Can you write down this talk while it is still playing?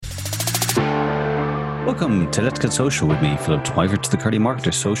Welcome to Let's Get Social with me, Philip Twyford, the Curly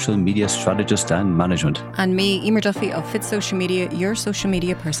Marketer, social media strategist and management. And me, Emer Duffy of Fit Social Media, your social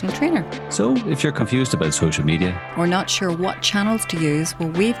media personal trainer. So if you're confused about social media or not sure what channels to use, well,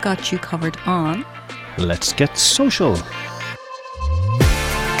 we've got you covered on Let's Get Social.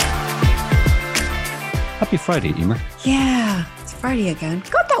 Happy Friday, Emer. Yeah, it's Friday again.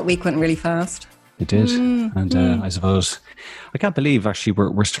 God, that week went really fast. It did. I suppose I can't believe actually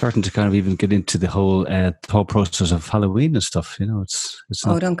we're starting to kind of even get into the whole process of Halloween and stuff. You know, it's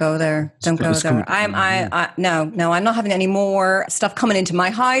not, don't go there. Don't go there. No, I'm not having any more stuff coming into my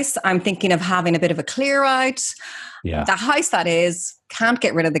house. I'm thinking of having a bit of a clear out. Yeah. The house that is, can't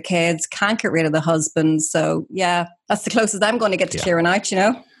get rid of the kids, can't get rid of the husband. So yeah, that's the closest I'm going to get to clearing out, you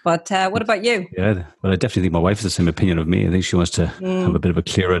know. But what about you? Yeah, well, I definitely think my wife has the same opinion of me. I think she wants to have a bit of a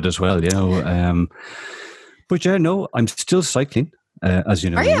clear out as well, you know. But yeah, no, I'm still cycling, as you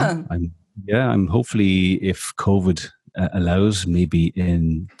know. Are you? I'm hopefully, if COVID allows, maybe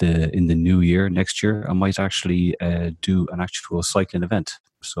in the new year, next year, I might actually do an actual cycling event.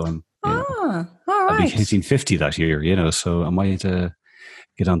 So I'm, all right. I'll be hitting 50 that year, you know. So I might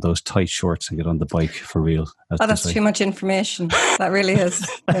get on those tight shorts and get on the bike for real. That's too much information. That really is,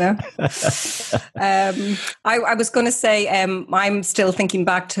 you know. I was going to say, I'm still thinking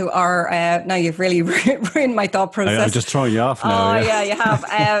back to our, now you've really ruined my thought process. I'm just throwing you off now. Oh, yeah, you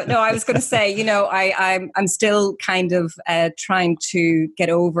have. No, I was going to say, you know, I'm still kind of trying to get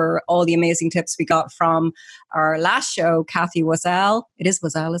over all the amazing tips we got from our last show, Kathy Wazzell. It is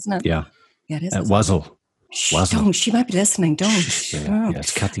Wazzell, isn't it? Yeah. Yeah, it is. Wazzell. Don't. She might be listening. Don't. Yeah,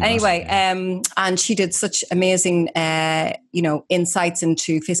 it's Kathy. Anyway, and she did such amazing, insights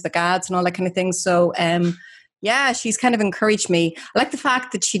into Facebook ads and all that kind of thing. So, she's kind of encouraged me. I like the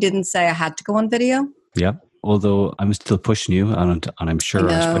fact that she didn't say I had to go on video. Yeah. Although I'm still pushing you, and I'm sure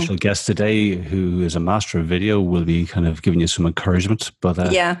our special guest today, who is a master of video, will be kind of giving you some encouragement.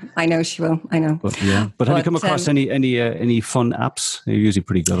 But yeah, I know she will. I know. But have you come across any fun apps? You're usually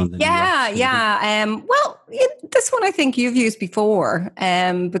pretty good on the this one I think you've used before,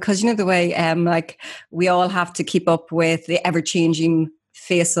 because you know the way like we all have to keep up with the ever changing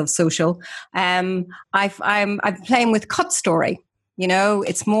face of social. I'm playing with Cut Story. You know,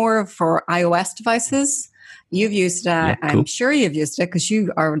 it's more for iOS devices. You've used it. Yeah, cool. I'm sure you've used it because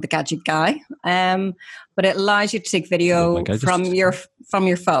you are the gadget guy. But it allows you to take video from your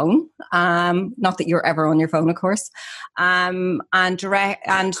phone. Not that you're ever on your phone, of course. And you're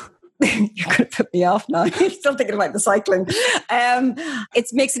going to put me off now. You're still thinking about the cycling. It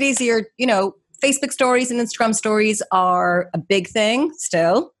makes it easier. You know, Facebook stories and Instagram stories are a big thing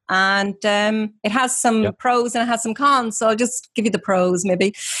still. And it has some pros and it has some cons. So I'll just give you the pros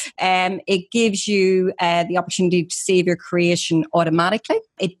maybe. It gives you the opportunity to save your creation automatically.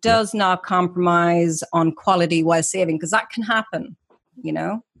 It does not compromise on quality while saving, because that can happen, you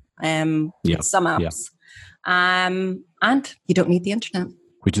know, with some apps. And you don't need the internet.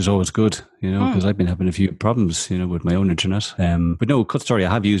 Which is always good, you know, because I've been having a few problems, you know, with my own internet. But no, Cut Story,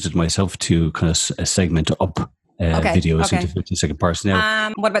 I have used it myself to kind of segment up videos into 50-second parts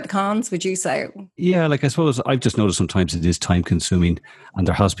now. What about the cons, would you say? Yeah, like I suppose I've just noticed sometimes it is time consuming, and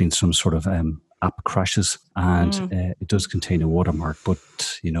there has been some sort of app crashes, and it does contain a watermark,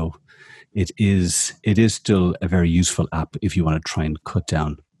 but you know, it is still a very useful app if you want to try and cut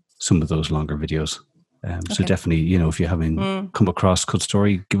down some of those longer videos. So definitely, you know, if you haven't come across Cut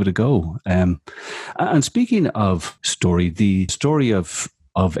Story, give it a go. And speaking of story, the story of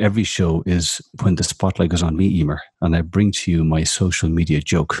every show is when the spotlight goes on me, Emer, and I bring to you my social media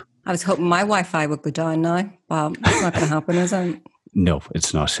joke. I was hoping my Wi-Fi would go down now. Well, it's not going to happen, is it? No,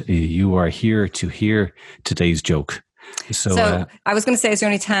 it's not. You are here to hear today's joke. So I was going to say, is there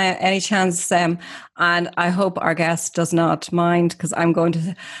any chance, and I hope our guest does not mind, because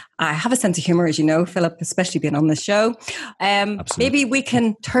I have a sense of humor, as you know, Philip, especially being on this show. Maybe we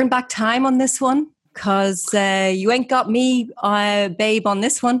can turn back time on this one, because you ain't got me, babe, on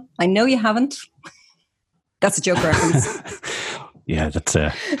this one. I know you haven't. That's a joke reference. Yeah, that's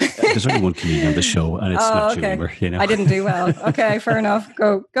there's only one comedian on the show, and it's not humor. You know, I didn't do well. Okay, fair enough.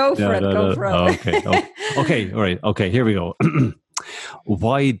 Go for it. Go for it. Okay, all right. Okay, here we go.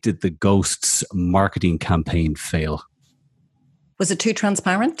 Why did the Ghosts marketing campaign fail? Was it too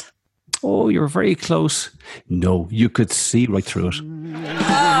transparent? Oh, you're very close. No, you could see right through it.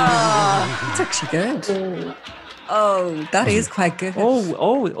 That's actually good. Oh, that is quite good.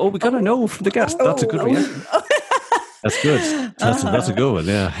 Oh, we got to know from the guest. That's a good one. That's good. That's a good one,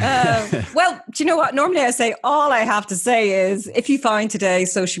 yeah. Well, do you know what? Normally I say, all I have to say is, if you find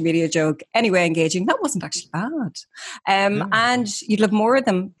today's social media joke anyway engaging, that wasn't actually bad. And you'd love more of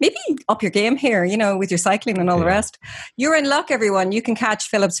them. Maybe up your game here, with your cycling and all the rest. You're in luck, everyone. You can catch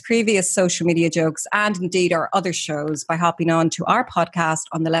Philip's previous social media jokes and indeed our other shows by hopping on to our podcast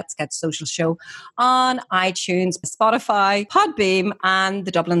on the Let's Get Social show on iTunes, Spotify, Podbeam, and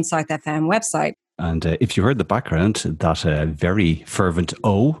the Dublin South FM website. And if you heard the background, that very fervent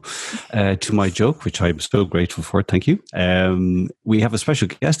to my joke, which I'm so grateful for, thank you. We have a special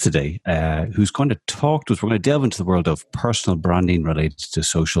guest today who's going to talk to us. We're going to delve into the world of personal branding related to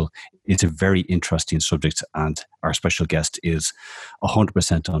social. It's a very interesting subject, and our special guest is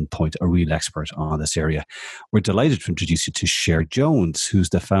 100% on point, a real expert on this area. We're delighted to introduce you to Cher Jones, who's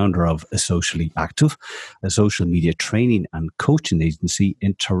the founder of Socially Active, a social media training and coaching agency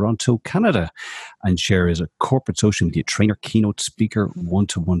in Toronto, Canada. And Cher is a corporate social media trainer, keynote speaker,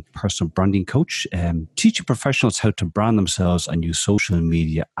 one-to-one personal branding coach, teaching professionals how to brand themselves and use social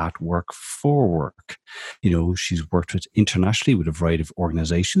media at work for work. She's worked internationally with a variety of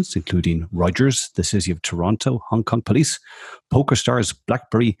organizations, including Rogers, the City of Toronto, Hong Kong Police, PokerStars,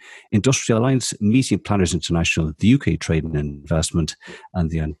 BlackBerry, Industrial Alliance, Meeting Planners International, the UK Trade and Investment, and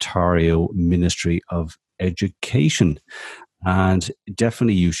the Ontario Ministry of Education. And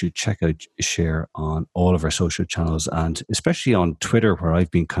definitely you should check out Cher on all of our social channels, and especially on Twitter, where I've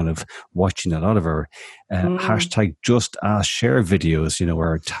been kind of watching a lot of our hashtag Just Ask Cher videos, where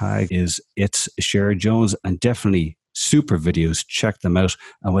our tag is It's Cher Jones, and definitely super videos. Check them out.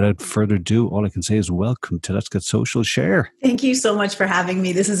 And without further ado, all I can say is welcome to Let's Get Social, Cher. Thank you so much for having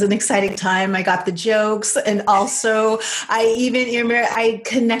me. This is an exciting time. I got the jokes, and also I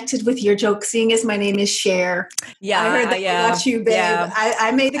connected with your joke, seeing as my name is Cher. Yeah, I heard that. I got you, babe. Yeah.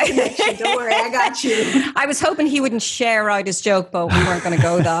 I made the connection. Don't worry, I got you. I was hoping he wouldn't share out his joke, but we weren't going to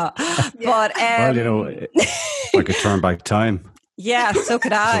go that. But I could turn back time. Yeah, so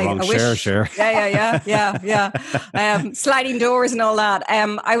could I. I wish. Cher. Yeah. Sliding doors and all that.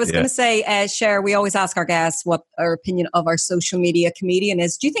 I was going to say, Cher, we always ask our guests what our opinion of our social media comedian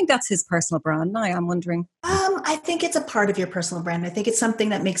is. Do you think that's his personal brand? Now, I'm wondering. I think it's a part of your personal brand. I think it's something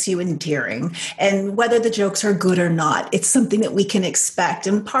that makes you endearing. And whether the jokes are good or not, it's something that we can expect.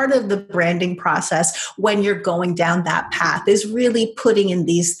 And part of the branding process when you're going down that path is really putting in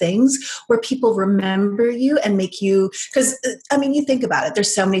these things where people remember you and make you, because you think about it,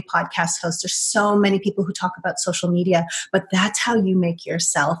 there's so many podcast hosts, there's so many people who talk about social media, but that's how you make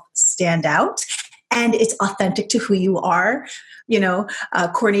yourself stand out. And it's authentic to who you are,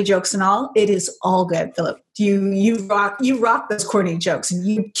 corny jokes and all. It is all good, Philip. You rock those corny jokes, and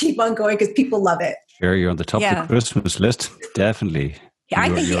you keep on going because people love it. Sure, you're on the top of the Christmas list, definitely. Yeah, I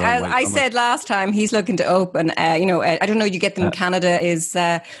think I said last time he's looking to open. I don't know. You get them in Canada is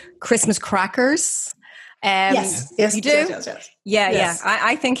Christmas crackers. Yes, you do. Yes. Yeah.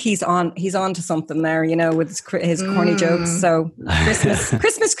 I think he's on to something there, with his corny jokes. So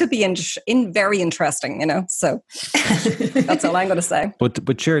Christmas could be very interesting, So that's all I'm going to say.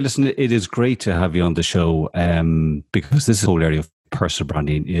 But Cher, listen, it is great to have you on the show because this whole area of personal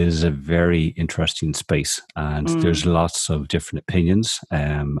branding is a very interesting space, and there's lots of different opinions.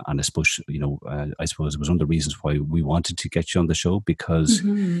 And I suppose it was one of the reasons why we wanted to get you on the show, because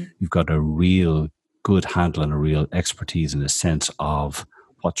you've got a real good handle and a real expertise in a sense of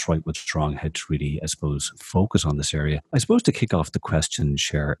what's right, what's wrong, how to really, I suppose, focus on this area. I suppose to kick off the question,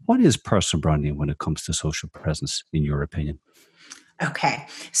 Cher, what is personal branding when it comes to social presence, in your opinion? Okay.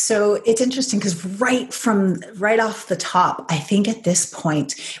 So it's interesting because right off the top, I think at this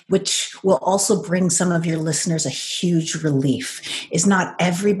point, which will also bring some of your listeners a huge relief, is not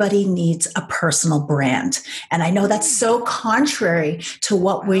everybody needs a personal brand. And I know that's so contrary to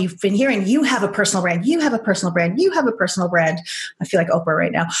what we've been hearing. You have a personal brand. You have a personal brand. You have a personal brand. I feel like Oprah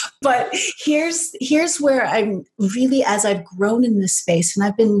right now. But here's where I'm really, as I've grown in this space, and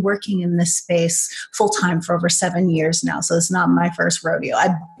I've been working in this space full time for over 7 years now. So it's not my first rodeo.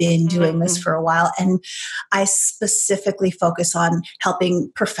 I've been doing this for a while, and I specifically focus on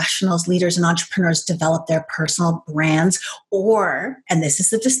helping professionals, leaders, and entrepreneurs develop their personal brands, or, and this is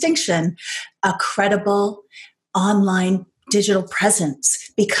the distinction, a credible online digital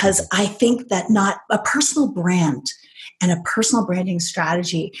presence, because I think that not a personal brand and a personal branding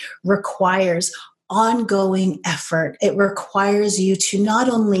strategy requires ongoing effort. It requires you to not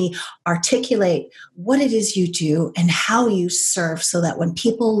only articulate what it is you do and how you serve, so that when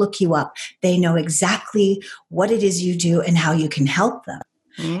people look you up, they know exactly what it is you do and how you can help them.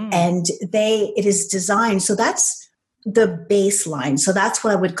 And it is designed. So that's the baseline. So that's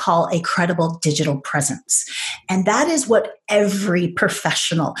what I would call a credible digital presence. And that is what every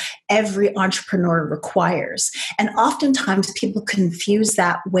professional, every entrepreneur requires. And oftentimes people confuse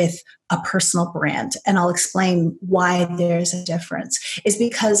that with a personal brand. And I'll explain why there's a difference. Is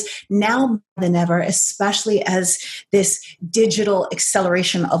because now more than ever, especially as this digital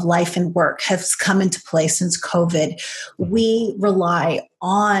acceleration of life and work has come into play since COVID, we rely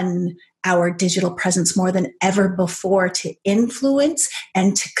on our digital presence more than ever before to influence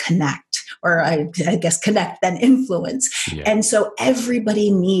and to connect, or I guess connect then influence. Yeah. And so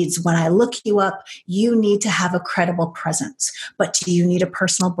everybody needs, when I look you up, you need to have a credible presence. But do you need a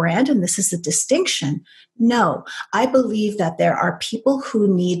personal brand? And this is the distinction. No, I believe that there are people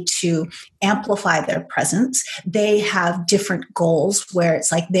who need to amplify their presence. They have different goals where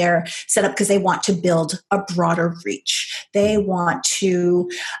it's like they're set up because they want to build a broader reach. They want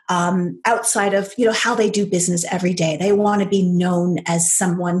to, outside of, how they do business every day, they want to be known as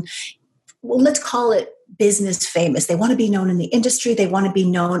someone, well, let's call it business famous. They want to be known in the industry. They want to be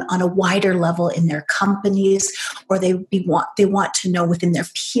known on a wider level in their companies, or they want to know within their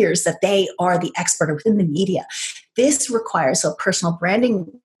peers that they are the expert, or within the media. This requires a personal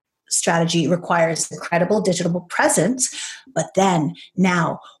branding strategy, requires a credible digital presence. But then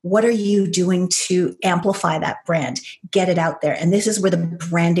now, what are you doing to amplify that brand, get it out there? And this is where the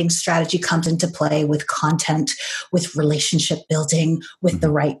branding strategy comes into play, with content, with relationship building, with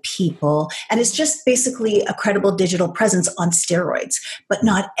the right people. And it's just basically a credible digital presence on steroids. But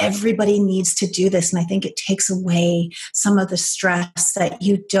not everybody needs to do this. And I think it takes away some of the stress that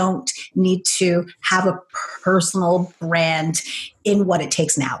you don't need to have a personal brand in what it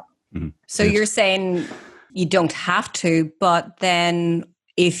takes now. Mm-hmm. So you're saying you don't have to, but then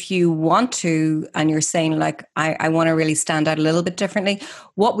if you want to, and you're saying like, I want to really stand out a little bit differently,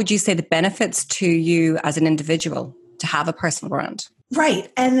 what would you say the benefits to you as an individual to have a personal brand?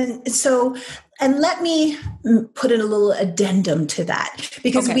 Right. And let me put in a little addendum to that,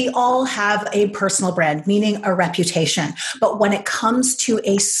 because we all have a personal brand, meaning a reputation. But when it comes to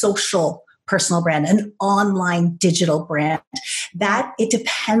a social personal brand, an online digital brand, that it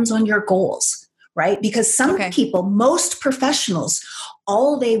depends on your goals, right? Because some people, most professionals,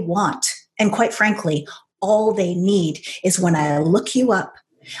 all they want, and quite frankly, all they need is, when I look you up,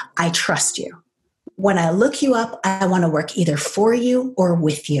 I trust you. When I look you up, I want to work either for you or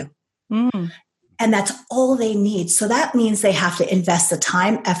with you. Mm. And that's all they need. So that means they have to invest the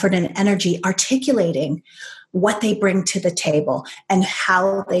time, effort, and energy articulating what they bring to the table and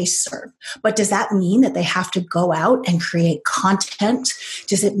how they serve. But does that mean that they have to go out and create content?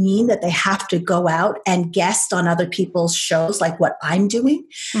 Does it mean that they have to go out and guest on other people's shows like what I'm doing?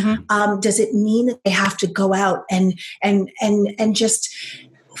 Mm-hmm. Does it mean that they have to go out and just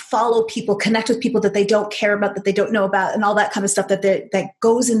follow people, connect with people that they don't care about, that they don't know about, and all that kind of stuff that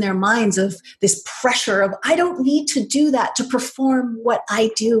goes in their minds, of this pressure of, I don't need to do that to perform what I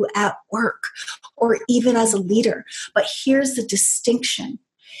do at work or even as a leader. But here's the distinction,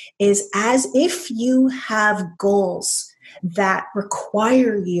 is as if you have goals that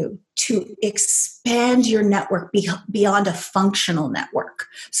require you to expand your network beyond a functional network.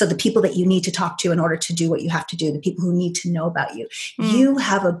 So the people that you need to talk to in order to do what you have to do, the people who need to know about you, you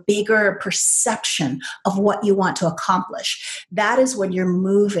have a bigger perception of what you want to accomplish. That is when you're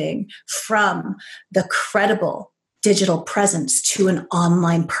moving from the credible digital presence to an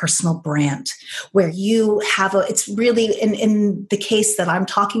online personal brand, where you have it's really, in the case that I'm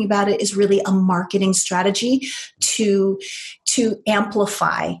talking about, it is really a marketing strategy to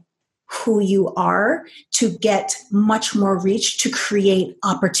amplify who you are, to get much more reach, to create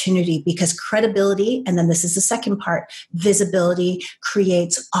opportunity, because credibility, and then this is the second part, visibility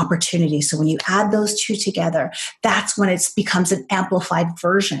creates opportunity. So when you add those two together, that's when it becomes an amplified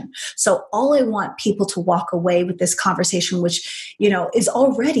version. So all I want people to walk away with this conversation, which, is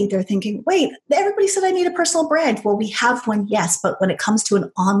already, they're thinking, wait, everybody said I need a personal brand. Well, we have one, yes, but when it comes to an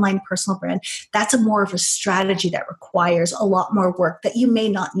online personal brand, that's more of a strategy that requires a lot more work that you may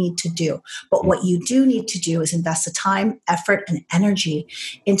not need to do. But what you do need to do is invest the time, effort, and energy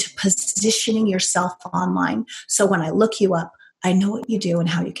into positioning yourself online. So when I look you up, I know what you do and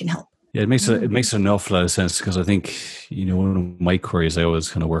how you can help. Yeah, it makes an awful lot of sense, because I think, one of my queries I always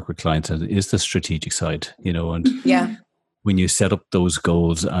kind of work with clients is the strategic side, and when you set up those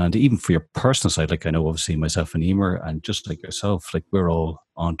goals, and even for your personal side, like I know obviously myself and Emer, and just like yourself, like we're all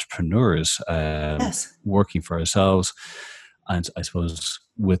entrepreneurs, working for ourselves. And I suppose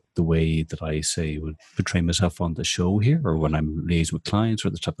with the way that I say would portray myself on the show here, or when I'm liaising with clients, or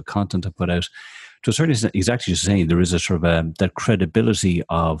the type of content I put out, to a certain extent, exactly just saying, there is a sort of that credibility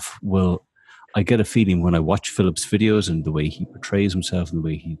of, well, I get a feeling when I watch Philip's videos and the way he portrays himself and the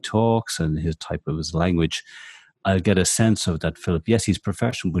way he talks and his type of his language, I'll get a sense of that Philip. Yes, he's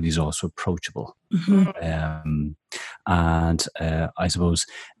professional, but he's also approachable. And I suppose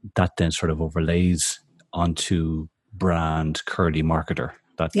that then sort of overlays onto brand curly marketer.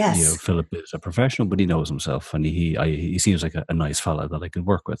 That Philip is a professional, but he knows himself, and he seems like a nice fella that I can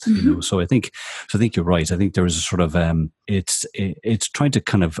work with. So I think you're right. I think there is a sort of it's trying to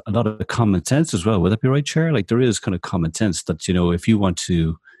kind of a lot of common sense as well. Would that be right, Cher? Like there is kind of common sense that if you want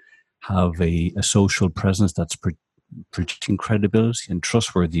to have a social presence that's projecting credibility and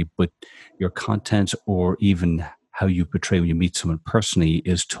trustworthy, but your content or even how you portray when you meet someone personally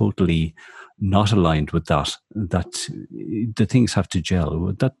is totally not aligned with that the things have to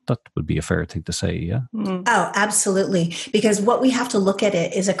gel. That would be a fair thing to say, yeah? Oh, absolutely. Because what we have to look at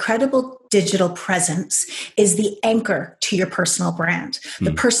it is a credible digital presence is the anchor to your personal brand.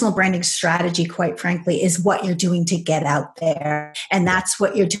 The personal branding strategy, quite frankly, is what you're doing to get out there. And that's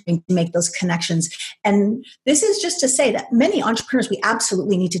what you're doing to make those connections. And this is just to say that many entrepreneurs, we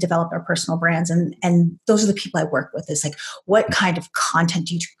absolutely need to develop our personal brands. And those are the people I work with, is like, what kind of content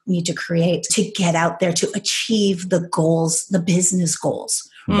do you need to create to get out there to achieve the goals, the business goals,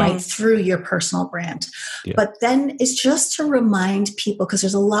 right, through your personal brand. Yeah. But then it's just to remind people, because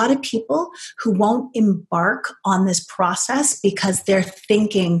there's a lot of people who won't embark on this process because they're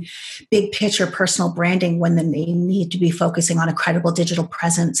thinking big picture personal branding when they need to be focusing on a credible digital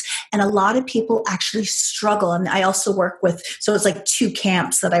presence. And a lot of people actually struggle. And I also work with, so it's like two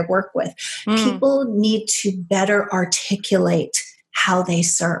camps that I work with. People need to better articulate how they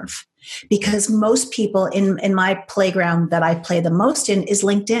serve. Because most people in my playground that I play the most in is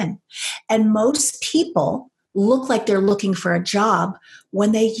LinkedIn. And most people look like they're looking for a job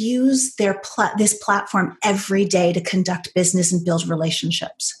when they use this platform every day to conduct business and build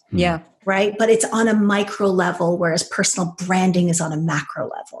relationships. Yeah. Right? But it's on a micro level, whereas personal branding is on a macro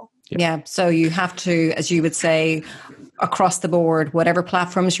level. Yeah. So you have to, as you would say, across the board, whatever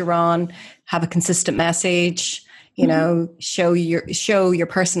platforms you're on, have a consistent message. Show your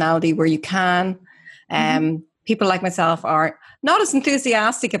personality where you can. People like myself are not as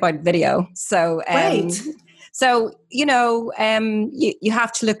enthusiastic about video. So, right. So, you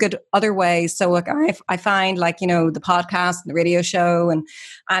have to look at other ways. So like I find like, the podcast and the radio show and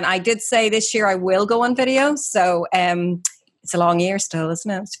I did say this year I will go on video. So, it's a long year still,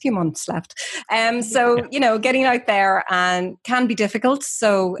 isn't it? It's a few months left. So, getting out there and can be difficult.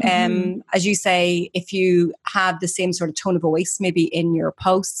 So, as you say, if you have the same sort of tone of voice, maybe in your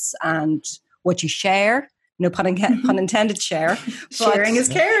posts and what you share, no pun intended, share. Sharing is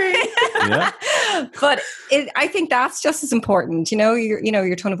caring. Yeah. But I think that's just as important,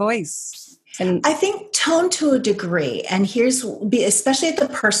 your tone of voice. And I think tone to a degree, and especially at the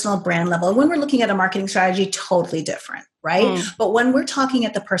personal brand level, when we're looking at a marketing strategy, totally different, right? But when we're talking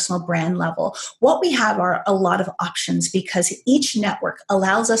at the personal brand level, what we have are a lot of options because each network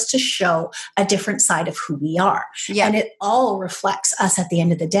allows us to show a different side of who we are. Yeah. And it all reflects us at the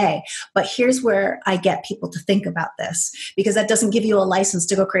end of the day. But here's where I get people to think about this, because that doesn't give you a license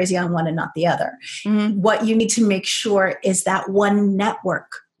to go crazy on one and not the other. What you need to make sure is that one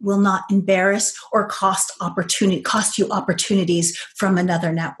network will not embarrass or cost you opportunities from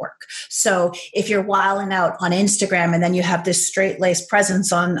another network. So if you're wilding out on Instagram and then you have this straight-laced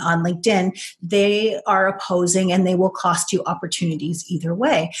presence on LinkedIn, they are opposing and they will cost you opportunities either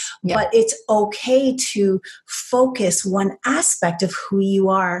way. Yeah. But it's okay to focus one aspect of who you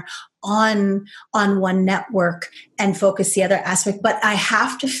are on one network and focus the other aspect. But I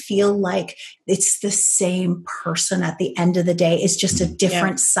have to feel like it's the same person at the end of the day. It's just a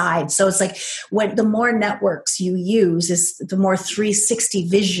different side. So it's like the more networks you use is the more 360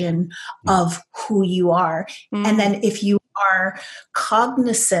 vision of who you are. And then if you are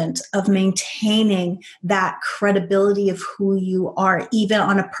cognizant of maintaining that credibility of who you are, even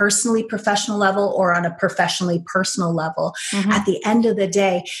on a personally professional level or on a professionally personal level, at the end of the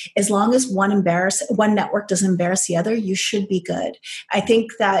day, as long as one network doesn't embarrass the other, you should be good. I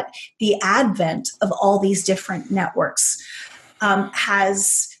think that the advent of all these different networks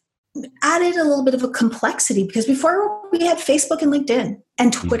has added a little bit of a complexity, because before we had Facebook and LinkedIn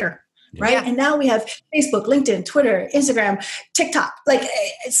and Twitter. Right. Yeah. And now we have Facebook, LinkedIn, Twitter, Instagram, TikTok, like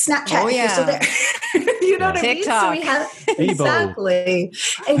Snapchat. If you're still there. You know what I mean? So we have exactly.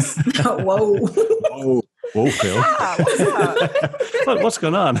 Whoa. Whoa, Phil. What's that? What's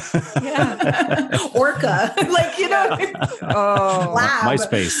going on? Orca. Like, you know. Oh, Lab.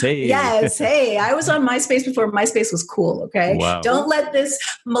 MySpace. Hey. Yes. Hey, I was on MySpace before MySpace was cool. Okay. Wow. Don't let this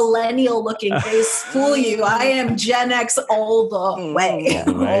millennial looking face fool you. I am Gen X all the way.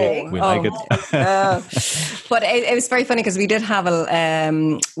 All the way. We like it. But it was very funny because we did have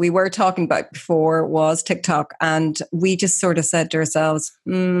we were talking about before was TikTok, and we just sort of said to ourselves,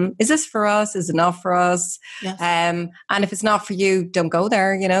 is this for us? Is it not for us? Yes. And if it's not for you, don't go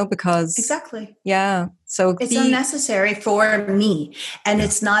there, because Exactly. Yeah. So it's unnecessary for me. And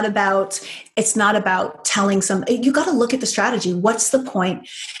it's not about telling you got to look at the strategy. What's the point?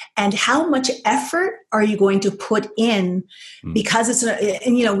 And how much effort are you going to put in? Because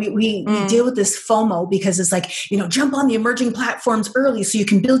we deal with this FOMO because it's like, jump on the emerging platforms early so you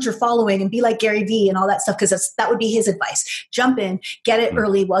can build your following and be like Gary Vee and all that stuff. Because that would be his advice. Jump in, get it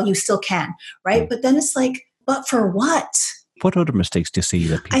early while you still can. Right. But then it's like, but for what? What other mistakes do you see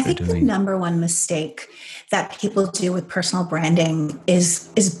that people are doing? I think the number one mistake that people do with personal branding is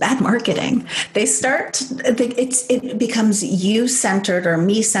bad marketing. It becomes you-centered or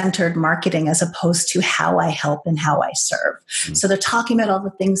me-centered marketing as opposed to how I help and how I serve. So they're talking about all the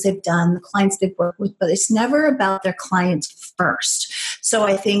things they've done, the clients they've worked with, but it's never about their clients first. So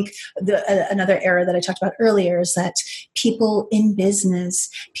I think another error that I talked about earlier is that people in business,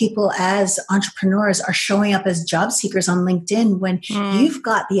 people as entrepreneurs are showing up as job seekers on LinkedIn when you've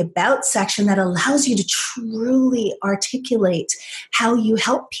got the about section that allows you to truly articulate how you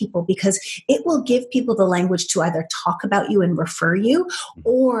help people, because it will give people the language to either talk about you and refer you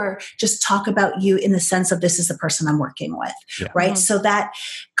or just talk about you in the sense of this is the person I'm working with, right? So that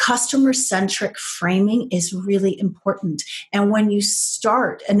customer-centric framing is really important. And when you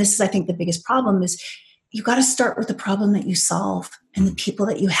start, and this is, I think, the biggest problem is you got to start with the problem that you solve and the people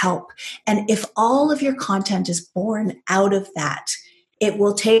that you help. And if all of your content is born out of that, it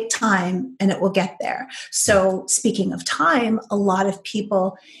will take time and it will get there. So speaking of time, a lot of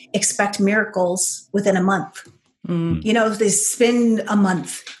people expect miracles within a month. They spend a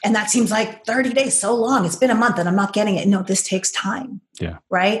month and that seems like 30 days, so long. It's been a month and I'm not getting it. No, this takes time. Yeah.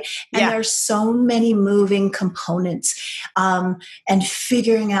 Right. And there's so many moving components and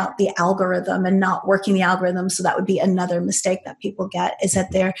figuring out the algorithm and not working the algorithm. So that would be another mistake that people get, is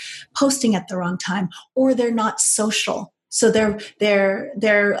that they're posting at the wrong time or they're not social. So they're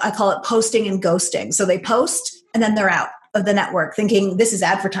I call it posting and ghosting. So they post and then they're out of the network thinking this is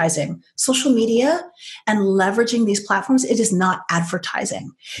advertising. Social media and leveraging these platforms, it is not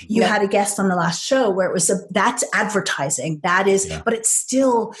advertising. You had a guest on the last show where it was that's advertising. That is, but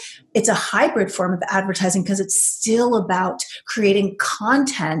it's a hybrid form of advertising because it's still about creating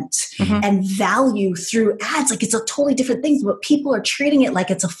content and value through ads. Like it's a totally different thing, but people are treating it like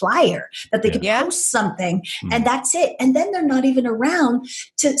it's a flyer that they could post something and that's it. And then they're not even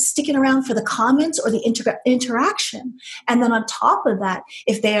sticking around for the comments or the interaction. And then on top of that,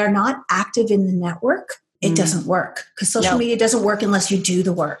 if they are not active in the network, it doesn't work because social media doesn't work unless you do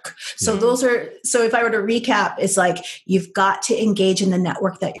the work. So so if I were to recap, it's like, you've got to engage in the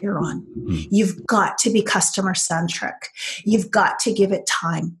network that you're on. You've got to be customer centric. You've got to give it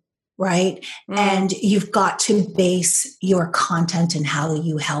time, right? And you've got to base your content and how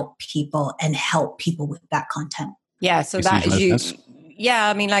you help people and help people with that content. Yeah. So that is you. Yeah,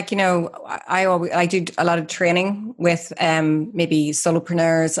 I mean, I do a lot of training with maybe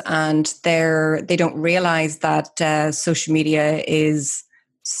solopreneurs, and they don't realize that social media is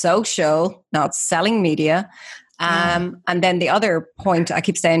social, not selling media. And then the other point I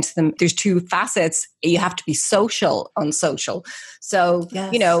keep saying to them, there's two facets. You have to be social on social. So,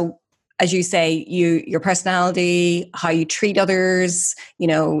 as you say, your personality, how you treat others,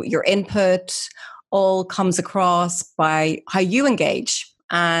 your input, all comes across by how you engage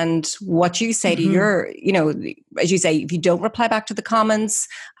and what you say to your, as you say, if you don't reply back to the comments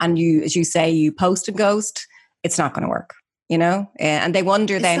and you, as you say, you post and ghost, it's not going to work, and they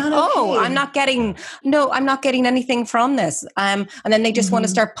wonder then, I'm not getting anything from this. And then they just want to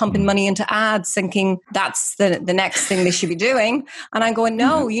start pumping money into ads thinking that's the next thing they should be doing. And I'm going,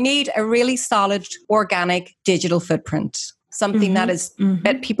 no, you need a really solid, organic digital footprint. Something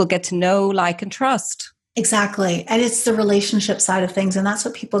that people get to know, like, and trust. Exactly. And it's the relationship side of things. And that's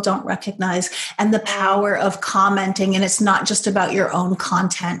what people don't recognize. And the power of commenting. And it's not just about your own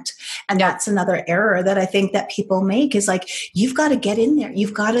content. And that's another error that I think that people make, is like, you've got to get in there.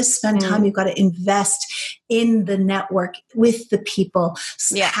 You've got to spend time. You've got to invest in the network with the people.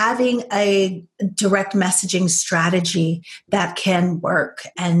 Having a direct messaging strategy that can work,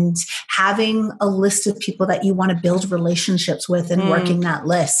 and having a list of people that you want to build relationships with and working that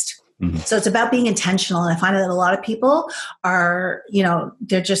list. So it's about being intentional. And I find that a lot of people are,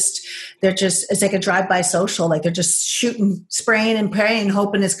 they're just, it's like a drive-by social. Like they're just shooting, spraying and praying,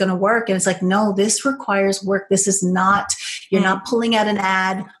 hoping it's going to work. And it's like, no, this requires work. This is not, you're not pulling out an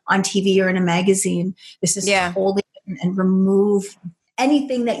ad on TV or in a magazine. This is totally, and remove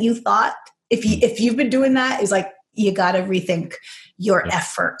anything that you thought, if you've been doing that, is like, you got to rethink your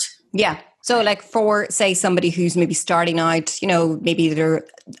effort. Yeah. So like for, say, somebody who's maybe starting out, maybe they're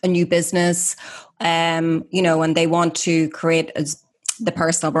a new business, and they want to create the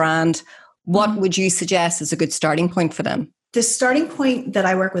personal brand, what would you suggest is a good starting point for them? The starting point that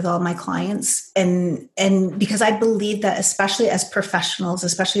I work with all my clients, and because I believe that especially as professionals,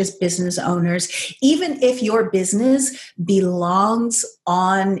 especially as business owners, even if your business belongs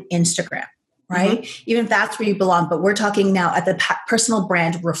on Instagram, right? Even if that's where you belong, but we're talking now at the personal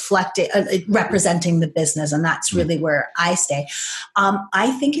brand representing the business. And that's really where I stay.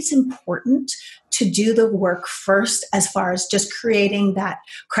 I think it's important to do the work first as far as just creating that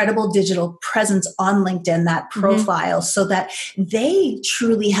credible digital presence on LinkedIn, that profile, so that they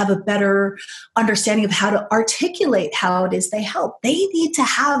truly have a better understanding of how to articulate how it is they help. They need to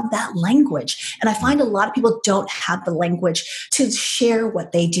have that language. And I find a lot of people don't have the language to share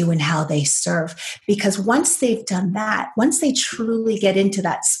what they do and how they serve. Because once they've done that, once they truly get into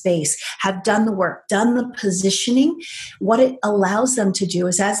that space, have done the work, done the positioning, what it allows them to do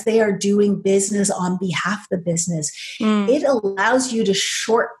is, as they are doing business on behalf of the business, it allows you to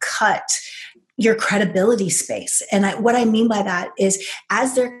shortcut your credibility space. And what I mean by that is,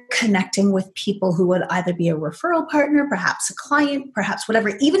 as they're connecting with people who would either be a referral partner, perhaps a client, perhaps whatever,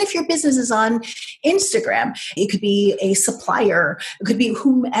 even if your business is on Instagram, it could be a supplier, it could be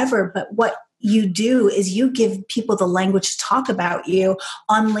whomever, but what you do is you give people the language to talk about you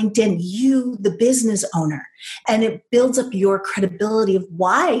on LinkedIn, you, the business owner, and it builds up your credibility of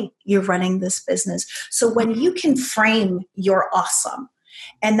why you're running this business. So when you can frame you're awesome,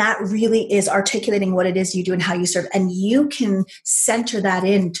 and that really is articulating what it is you do and how you serve, and you can center that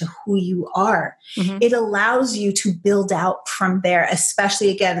into who you are, it allows you to build out from there. Especially,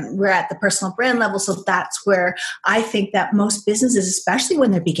 again, we're at the personal brand level. So that's where I think that most businesses, especially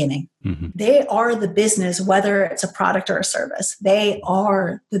when they're beginning, they are the business, whether it's a product or a service. They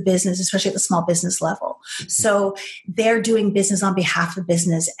are the business, especially at the small business level. So they're doing business on behalf of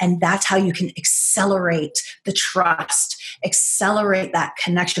business. And that's how you can accelerate the trust, accelerate that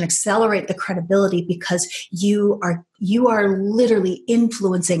connection, accelerate the credibility, because you are literally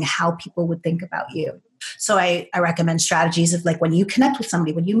influencing how people would think about you. So I recommend strategies of, like, when you connect with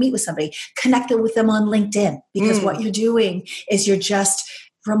somebody, when you meet with somebody, connect with them on LinkedIn, because what you're doing is you're just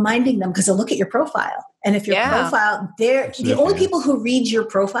reminding them, because they'll look at your profile. And if your profile, the only people who read your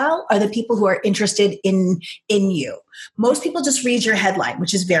profile are the people who are interested in you. Most people just read your headline,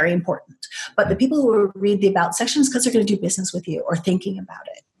 which is very important. But the people who read the about section is because they're going to do business with you or thinking about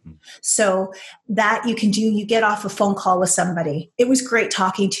it. So that you can do, you get off a phone call with somebody. It was great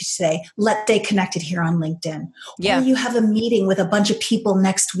talking to you today. Let's stay connected here on LinkedIn. Or you have a meeting with a bunch of people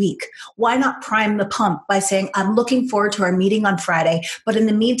next week. Why not prime the pump by saying, I'm looking forward to our meeting on Friday, but in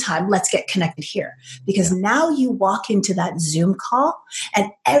the meantime, let's get connected here. Because now you walk into that Zoom call and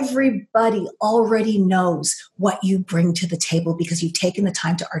everybody already knows what you bring to the table, because you've taken the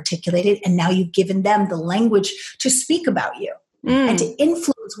time to articulate it. And now you've given them the language to speak about you. And to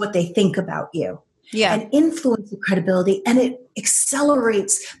influence what they think about you, and influence the credibility, and it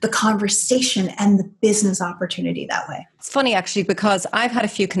accelerates the conversation and the business opportunity that way. It's funny, actually, because I've had a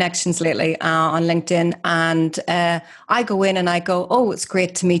few connections lately on LinkedIn, and I go in and I go, oh, it's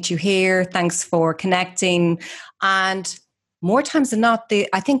great to meet you here. Thanks for connecting. And more times than not,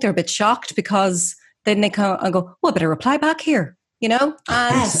 I think they're a bit shocked, because then they go, oh, I better reply back here. And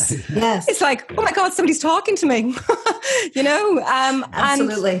yes. It's like, oh my God, somebody's talking to me,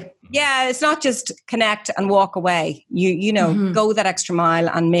 Absolutely. And it's not just connect and walk away. You go that extra mile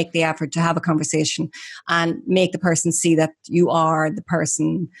and make the effort to have a conversation and make the person see that you are the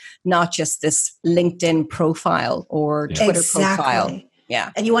person, not just this LinkedIn profile or Twitter profile.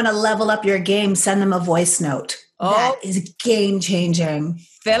 Yeah. And you want to level up your game, send them a voice note. That is game changing.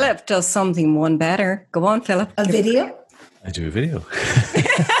 Philip does something one better. Go on, Philip. A video? I do a video.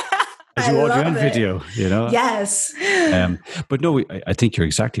 I do audio and video, Yes. But no, I think you're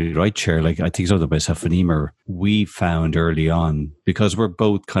exactly right, Cher. Like, I think so that myself and Emer, we found early on, because we're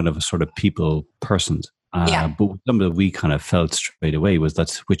both kind of a sort of people persons. But something that we kind of felt straight away was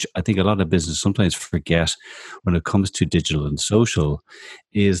which I think a lot of business sometimes forget when it comes to digital and social,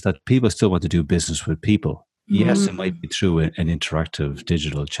 is that people still want to do business with people. Yes, it might be through an interactive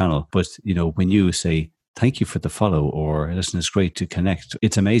digital channel, but when you say thank you for the follow, or listen, it's great to connect.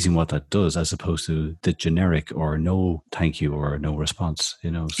 It's amazing what that does as opposed to the generic or no thank you or no response,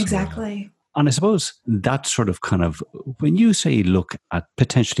 So, exactly. And I suppose that sort of kind of, when you say look at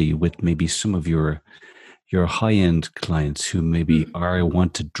potentially with maybe some of your high-end clients who maybe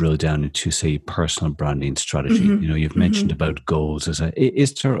want to drill down into, say, personal branding strategy. You've mentioned about goals.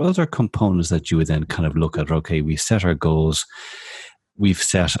 Is there other components that you would then kind of look at? Okay, we set our goals. We've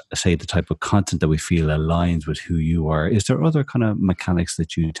set, say, the type of content that we feel aligns with who you are. Is there other kind of mechanics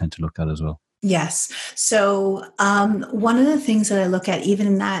that you tend to look at as well? Yes. So one of the things that I look at, even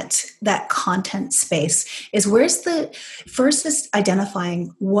in that content space, is first is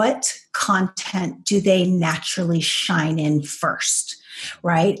identifying what content do they naturally shine in first,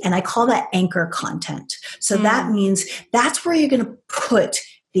 right? And I call that anchor content. So that means that's where you're going to put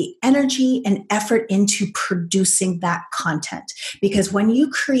the energy and effort into producing that content. Because when you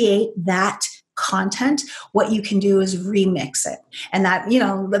create that content, what you can do is remix it. And that,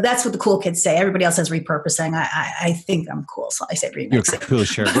 that's what the cool kids say. Everybody else says repurposing. I think I'm cool, so I say remixing. You're cool,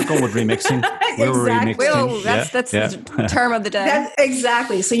 Cher. We're going with remixing. Exactly. We're remixing. Well, that's the term of the day.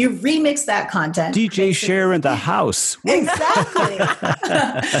 Exactly. So you remix that content. DJ Cher in the house. Exactly.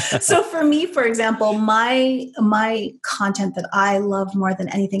 So for me, for example, my content that I love more than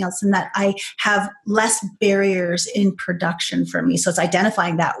anything else, and that I have less barriers in production for me. So it's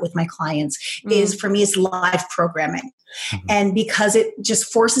identifying that with my clients is, for me, it's live programming. And because it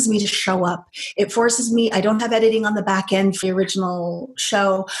just forces me to show up, it forces me, I don't have editing on the back end for the original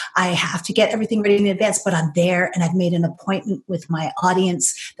show. I have to get everything ready in advance, but I'm there and I've made an appointment with my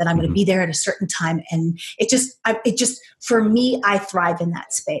audience that I'm going to be there at a certain time. And it just, for me, I thrive in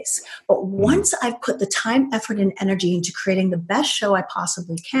that space. But once I've put the time, effort, and energy into creating the best show I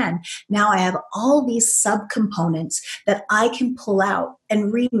possibly can, now I have all these subcomponents that I can pull out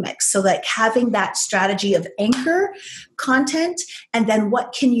and remix, so that having that strategy of anchor content, and then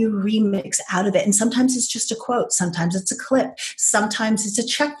what can you remix out of it? And sometimes it's just a quote, sometimes it's a clip, sometimes it's a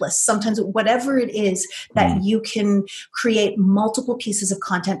checklist, sometimes whatever it is that you can create multiple pieces of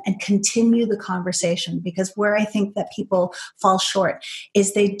content and continue the conversation. Because where I think that people fall short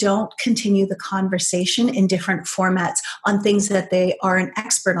is they don't continue the conversation in different formats on things that they are an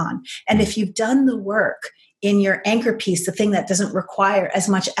expert on. And if you've done the work in your anchor piece, the thing that doesn't require as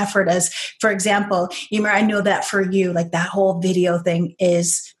much effort as, for example, Emer, I know that for you, like that whole video thing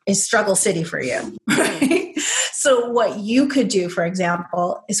is struggle city for you, right? So what you could do, for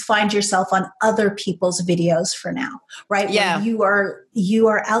example, is find yourself on other people's videos for now, right? Yeah. Where you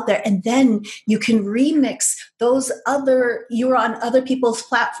are out there, and then you can remix you're on other people's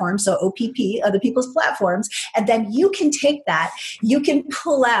platforms, so OPP, other people's platforms, and then you can take that, you can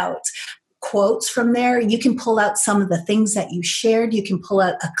pull out quotes from there. You can pull out some of the things that you shared. You can pull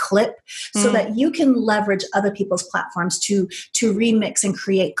out a clip so that you can leverage other people's platforms to remix and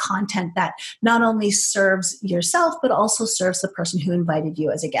create content that not only serves yourself, but also serves the person who invited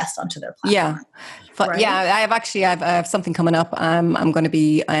you as a guest onto their platform. Yeah. Right? Yeah, I have something coming up I'm going to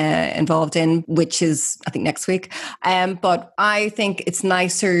be involved in, which is, I think, next week. But I think it's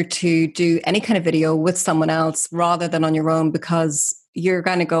nicer to do any kind of video with someone else rather than on your own, because you're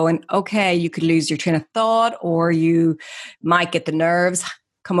going to go and, okay, you could lose your train of thought, or you might get the nerves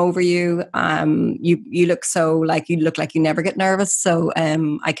come over you. You look like you never get nervous. So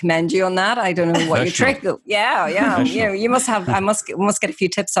I commend you on that. I don't know what your trick. Yeah. You must have. I must get a few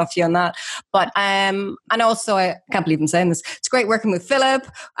tips off you on that. But and also, I can't believe I'm saying this. It's great working with Philip,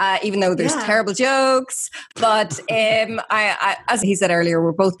 even though there's terrible jokes. But I, as he said earlier,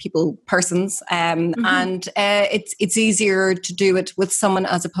 we're both persons, and it's easier to do it with someone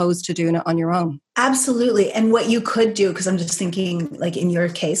as opposed to doing it on your own. Absolutely. And what you could do, because I'm just thinking like in your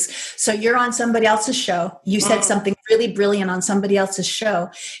case, so you're on somebody else's show, you said something really brilliant on somebody else's show.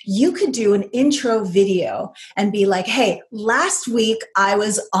 You could do an intro video and be like, hey, last week I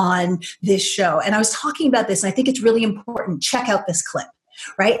was on this show and I was talking about this, and I think it's really important. Check out this clip.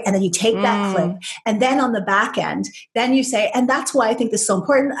 Right. And then you take that clip, and then on the back end, then you say, and that's why I think this is so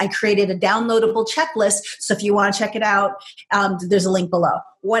important. I created a downloadable checklist. So if you want to check it out, there's a link below,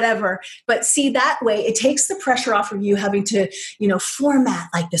 whatever. But see, that way it takes the pressure off of you having to, format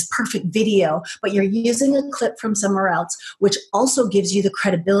like this perfect video, but you're using a clip from somewhere else, which also gives you the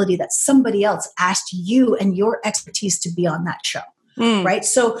credibility that somebody else asked you and your expertise to be on that show. Right.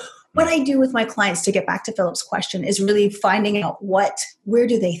 So what I do with my clients, to get back to Philip's question, is really finding out where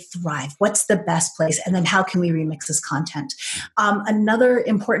do they thrive? What's the best place? And then how can we remix this content? Another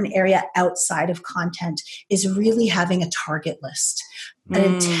important area outside of content is really having a target list. an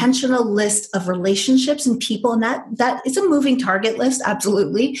intentional list of relationships and people, and that it's a moving target list,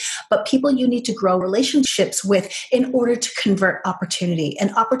 absolutely, but people you need to grow relationships with in order to convert opportunity.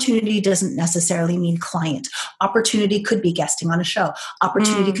 And opportunity doesn't necessarily mean client. Opportunity could be guesting on a show.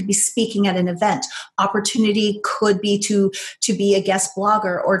 Opportunity could be speaking at an event. Opportunity could be to be a guest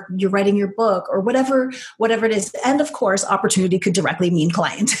blogger, or you're writing your book, or whatever it is. And of course, opportunity could directly mean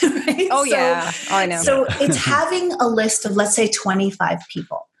client. Right? Oh, yeah. I know. So it's having a list of, let's say, 25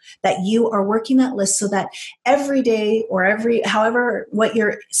 people that you are working that list, so that every day or however what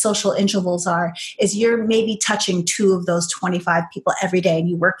your social intervals are, is you're maybe touching 2 of those 25 people every day, and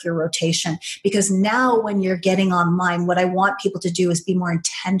you work your rotation. Because now when you're getting online, what I want people to do is be more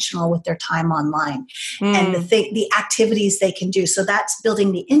intentional with their time online and the activities they can do. So that's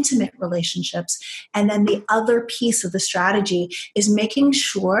building the intimate relationships. And then the other piece of the strategy is making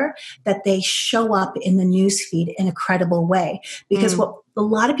sure that they show up in the newsfeed in a credible way. Because what a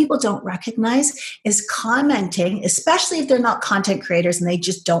lot of people don't recognize is commenting, especially if they're not content creators and they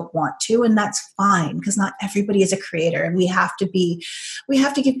just don't want to. And that's fine, because not everybody is a creator, and we have to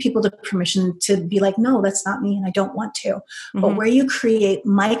give people the permission to be like, no, that's not me and I don't want to. But where you create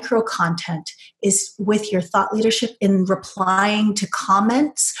micro content is with your thought leadership in replying to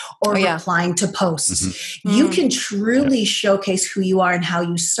comments or replying to posts. You can truly showcase who you are and how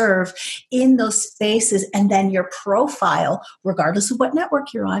you serve in those spaces. And then your profile, regardless of what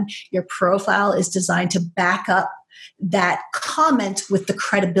network you're on, your profile is designed to back up that comment with the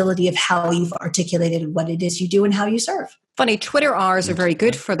credibility of how you've articulated what it is you do and how you serve. Funny, Twitter hours are very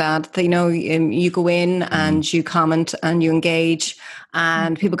good for that. You know, you go in and you comment and you engage,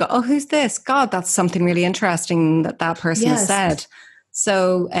 and people go, oh, who's this? God, that's something really interesting that person has said.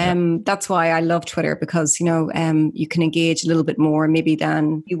 So that's why I love Twitter, because, you know, you can engage a little bit more maybe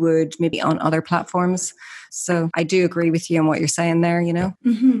than you would maybe on other platforms. So I do agree with you on what you're saying there, you know.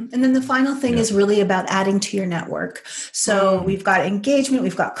 And then the final thing is really about adding to your network. So we've got engagement,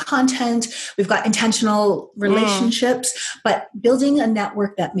 we've got content, we've got intentional relationships, but building a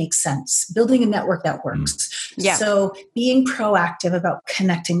network that makes sense, building a network that works. So being proactive about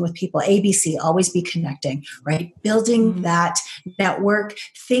connecting with people, ABC, always be connecting, right? Building that network,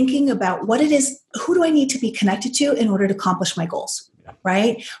 thinking about what it is, who do I need to be connected to in order to accomplish my goals?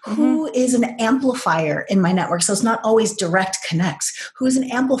 Right? Who is an amplifier in my network? So it's not always direct connects. Who's an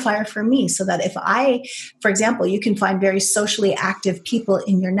amplifier for me? So that if I, for example, you can find very socially active people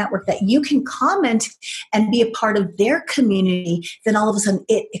in your network that you can comment and be a part of their community, then all of a sudden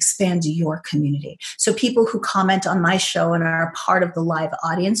it expands your community. So people who comment on my show and are part of the live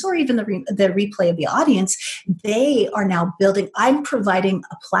audience, or even the replay of the audience, they are now building, I'm providing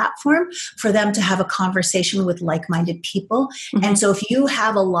a platform for them to have a conversation with like-minded people. And so if you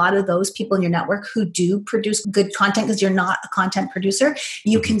have a lot of those people in your network who do produce good content, because you're not a content producer,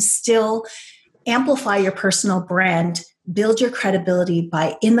 you can still amplify your personal brand, build your credibility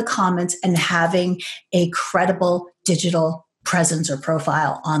by in the comments and having a credible digital presence or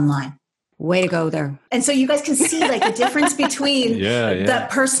profile online. Way to go there. And so you guys can see like the difference between that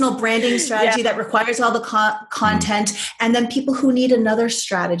personal branding strategy that requires all the content and then people who need another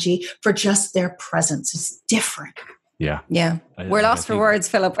strategy for just their presence. It's different. Yeah. We're lost for words,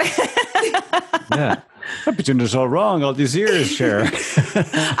 Philip. I've been doing this all wrong all these years, Cher.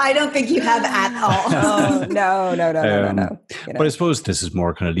 I don't think you have at all. No. You know. But I suppose this is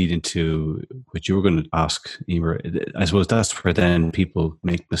more kind of leading to what you were going to ask, Emer. I suppose that's where then people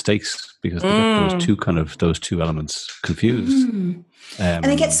make mistakes, because they get those two elements confused. And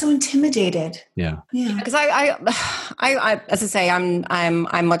they get so intimidated. Because I as I say,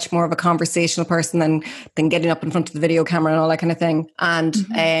 I'm much more of a conversational person than getting up in front of the video camera and all that kind of thing. And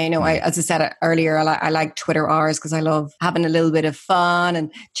you know, as I said earlier, I like Twitter hours because I love having a little bit of fun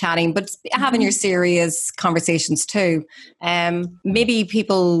and chatting, but having your serious conversations too. Maybe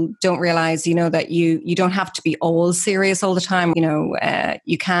people don't realize, you know, that you don't have to be all serious all the time. You know,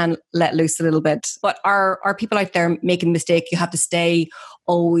 you can let loose a little bit. But are people out there making a mistake? You have to stay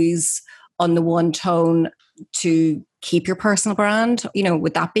always on the one tone to keep your personal brand? You know,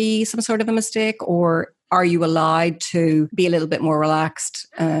 would that be some sort of a mistake, or are you allowed to be a little bit more relaxed?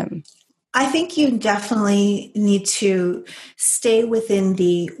 I think you definitely need to stay within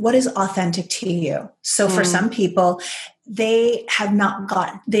what is authentic to you. So for some people, they have not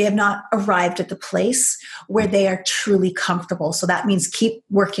arrived at the place where they are truly comfortable. So that means keep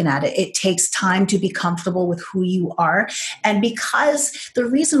working at it. It takes time to be comfortable with who you are. And because the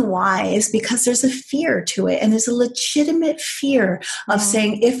reason why is because there's a fear to it. And there's a legitimate fear of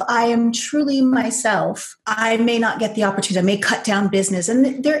saying, if I am truly myself, I may not get the opportunity. I may cut down business.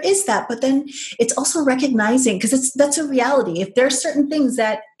 And there is that. But then it's also recognizing, because that's a reality. If there are certain things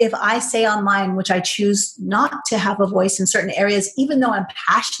that if I say online, which I choose not to have a voice in certain areas, even though I'm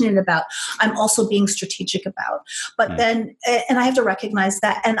passionate about, I'm also being strategic about. But then, and I have to recognize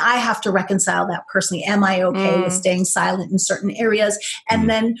that, and I have to reconcile that personally. Am I okay with staying silent in certain areas? And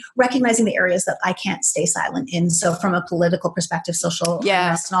then recognizing the areas that I can't stay silent in. So from a political perspective, social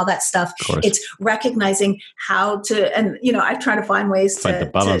unrest and all that stuff, it's recognizing how to, and I try to find ways to find the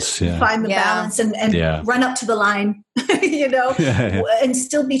balance and run up to the line, and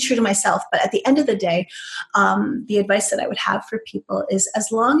still be true to myself. But at the end of the day, the advice that I would have for people is,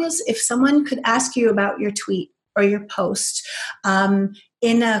 as long as if someone could ask you about your tweet or your post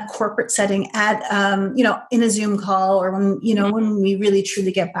in a corporate setting at, in a Zoom call, or when we really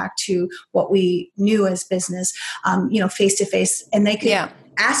truly get back to what we knew as business, face to face, and they could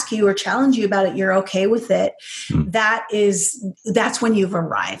ask you or challenge you about it, you're okay with it. That's when you've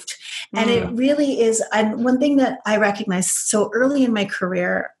arrived. And it really is. And one thing that I recognize, so early in my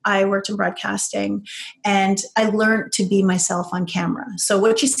career, I worked in broadcasting and I learned to be myself on camera. So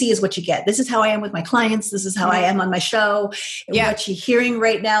what you see is what you get. This is how I am with my clients. This is how I am on my show. What you're hearing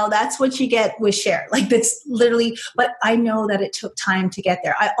right now, that's what you get with Cher. Like, that's literally, but I know that it took time to get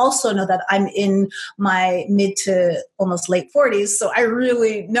there. I also know that I'm in my mid to almost late 40s. So I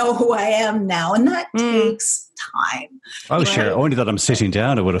really know who I am now. And that takes time. Oh, Cher, only that I'm sitting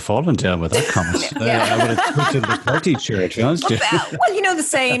down, I would have fallen down with that comment. I would have twisted the party chair, to be honest. Well, the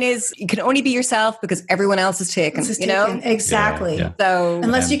saying is, you can only be yourself because everyone else is taken, Exactly. Yeah. So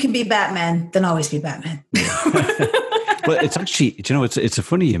unless you can be Batman, then always be Batman. Well, it's actually, it's a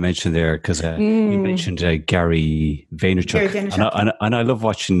funny you mentioned there, because you mentioned Gary Vaynerchuk. And I love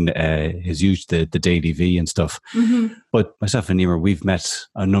watching his the Daily V and stuff. But myself and Nima, we've met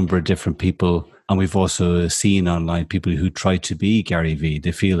a number of different people, and we've also seen online people who try to be Gary V.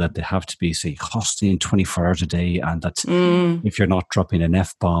 They feel that they have to be, say, hosting 24 hours a day, and that if you're not dropping an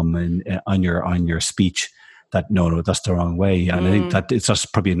F-bomb on your speech, that no, that's the wrong way. And I think that it's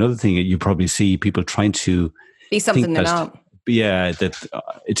just probably another thing that you probably see people trying to be something they're not. Yeah, that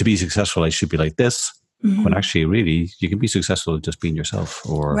to be successful, I should be like this. When actually, really, you can be successful just being yourself.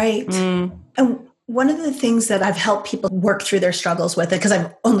 Right. And one of the things that I've helped people work through their struggles with it, because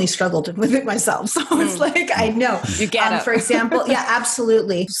I've only struggled with it myself. So it's like, I know. You get it. For example,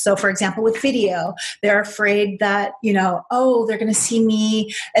 absolutely. So for example, with video, they're afraid that, they're going to see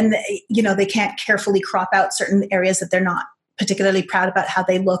me, and, they can't carefully crop out certain areas that they're not particularly proud about how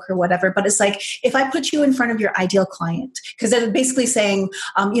they look or whatever. But it's like, if I put you in front of your ideal client, because they're basically saying,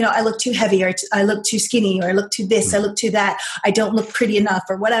 I look too heavy, or I look too skinny, or I look too this, I look too that, I don't look pretty enough,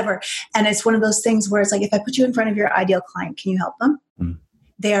 or whatever. And it's one of those things where it's like, if I put you in front of your ideal client, can you help them?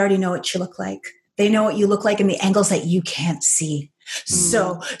 They already know what you look like. They know what you look like in the angles that you can't see.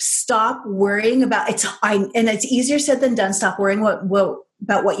 So stop worrying about it. And it's easier said than done. Stop worrying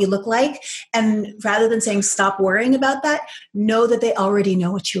about what you look like. And rather than saying stop worrying about that, know that they already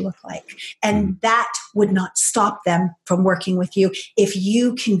know what you look like. And that would not stop them from working with you if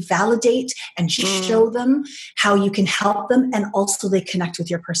you can validate and show them how you can help them, and also they connect with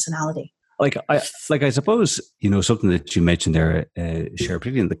your personality. I suppose, something that you mentioned there, Cher,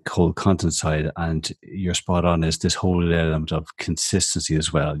 particularly in the whole content side, and you're spot on, is this whole element of consistency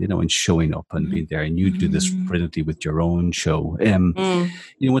as well, and showing up and being there. And you do this brilliantly with your own show.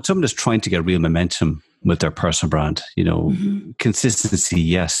 When someone is trying to get real momentum with their personal brand, consistency,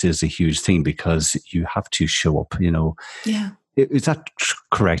 yes, is a huge thing, because you have to show up, Is that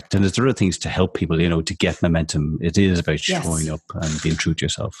correct? And is there other things to help people, to get momentum? It is about showing up and being true to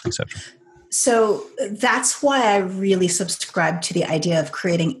yourself, etc. So that's why I really subscribe to the idea of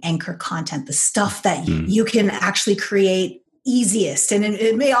creating anchor content, the stuff that you can actually create easiest. And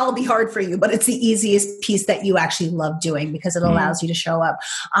it may all be hard for you, but it's the easiest piece that you actually love doing, because it allows you to show up.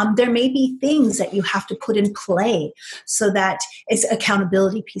 There may be things that you have to put in play, so that it's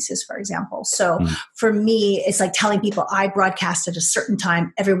accountability pieces, for example. So for me, it's like telling people I broadcast at a certain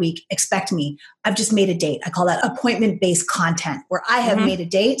time every week, expect me. I've just made a date. I call that appointment-based content, where I have made a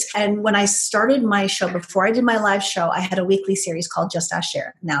date. And when I started my show, before I did my live show, I had a weekly series called Just Ask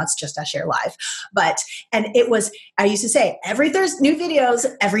Cher. Now it's Just Ask Cher Live. And it was, I used to say, every Thursday, new videos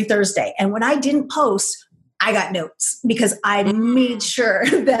every Thursday. And when I didn't post, I got notes because I made sure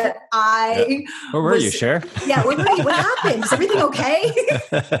that Where were you, Cher? Yeah, where were you? What happened? Is everything okay?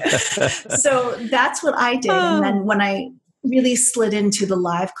 So that's what I did. And then when I really slid into the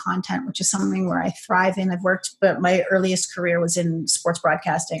live content, which is something where I thrive in. I've worked, but my earliest career was in sports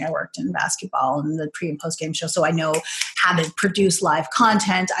broadcasting. I worked in basketball and the pre and post game show. So I know how to produce live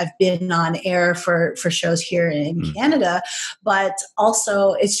content. I've been on air for shows here in Canada, but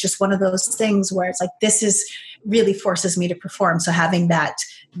also it's just one of those things where it's like, this is really forces me to perform. So having that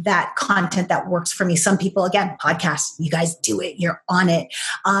content that works for me. Some people, again, podcasts, you guys do it, you're on it.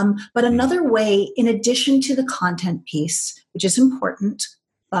 But another way, in addition to the content piece, which is important,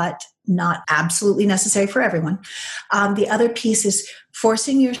 but not absolutely necessary for everyone, the other piece is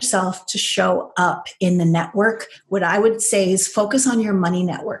forcing yourself to show up in the network. What I would say is focus on your money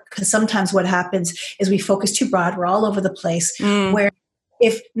network, because sometimes what happens is we focus too broad. We're all over the place, where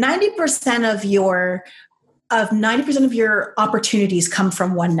if 90% of your opportunities come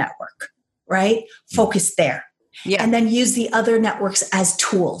from one network, right? Focus there. Yeah. And then use the other networks as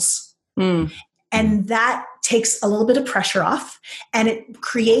tools. And that takes a little bit of pressure off, and it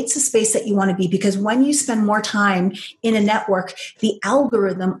creates a space that you want to be, because when you spend more time in a network, the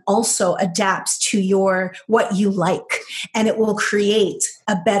algorithm also adapts to what you like, and it will create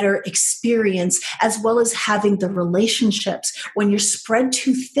a better experience, as well as having the relationships. When you're spread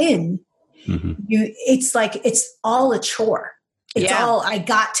too thin, it's like it's all a chore. It's all I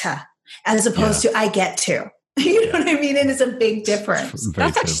got to, as opposed to I get to. You know what I mean? And it's a big difference.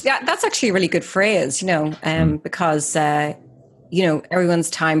 That's actually a really good phrase, because everyone's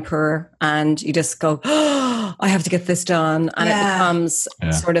time poor, and you just go, oh, I have to get this done, and it becomes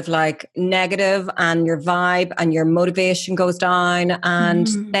sort of like negative, and your vibe and your motivation goes down, and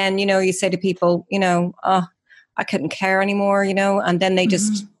then you say to people, oh, I couldn't care anymore, and then they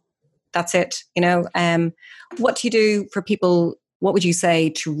just. That's it. What do you do for people? What would you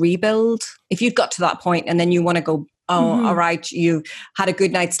say to rebuild if you've got to that point and then you want to go, all right, you had a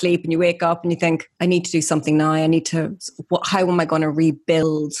good night's sleep and you wake up and you think, I need to do something now. How am I going to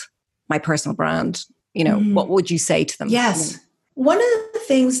rebuild my personal brand? What would you say to them? Yes. One of the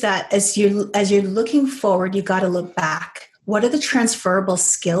things that as you're looking forward, you got to look back. What are the transferable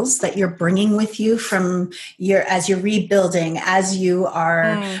skills that you're bringing with you as you're rebuilding, as you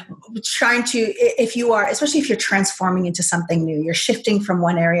are trying to, especially if you're transforming into something new, you're shifting from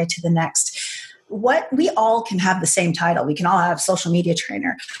one area to the next. We all can have the same title. We can all have social media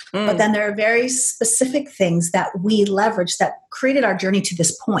trainer, but then there are very specific things that we leverage that created our journey to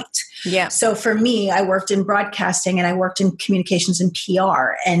this point. Yeah. So for me, I worked in broadcasting and I worked in communications and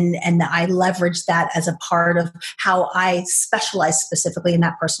PR, and I leveraged that as a part of how I specialize specifically in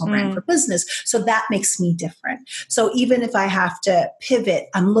that personal brand for business. So that makes me different. So even if I have to pivot,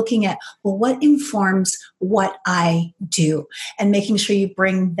 I'm looking at, well, what informs what I do, and making sure you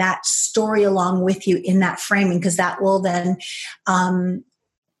bring that story along with you in that framing, because that will then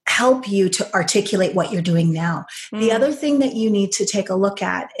help you to articulate what you're doing now. The other thing that you need to take a look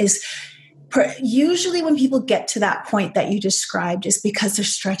at is usually when people get to that point that you described is because they're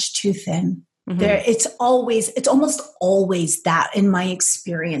stretched too thin. It's almost always that in my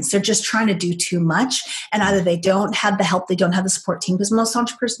experience. They're just trying to do too much, and either they don't have the help, they don't have the support team, because most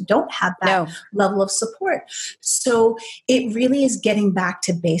entrepreneurs don't have that level of support. So it really is getting back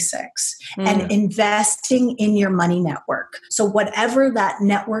to basics and investing in your money network. So whatever that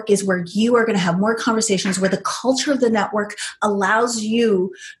network is, where you are going to have more conversations, where the culture of the network allows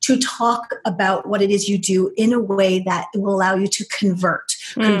you to talk about what it is you do in a way that will allow you to convert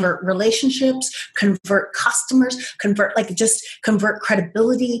relationships, convert customers, convert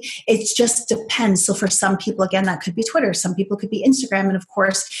credibility. It just depends. So for some people, again, that could be Twitter. Some people could be Instagram. And of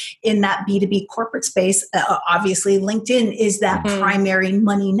course, in that B2B corporate space, obviously LinkedIn is that primary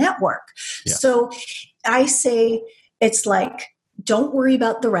money network. Yeah. So I say it's like, don't worry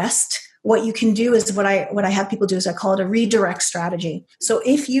about the rest. What you can do is what I have people do is I call it a redirect strategy. So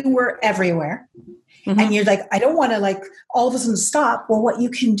if you were everywhere, and you're like, I don't want to all of a sudden stop. Well, what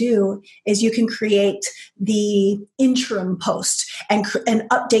you can do is you can create the interim post and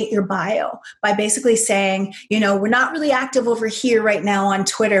update your bio by basically saying, we're not really active over here right now on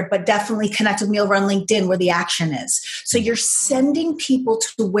Twitter, but definitely connect with me over on LinkedIn where the action is. So you're sending people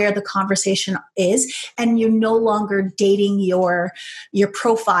to where the conversation is, and you're no longer dating your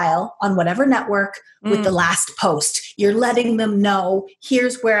profile on whatever network with the last post. You're letting them know,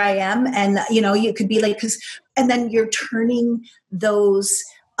 here's where I am. And, you could be and then you're turning those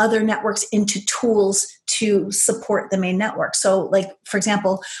other networks into tools to support the main network. So like, for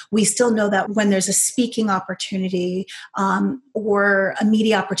example, we still know that when there's a speaking opportunity or a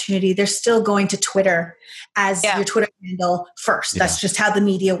media opportunity, they're still going to Twitter as your Twitter handle first. That's just how the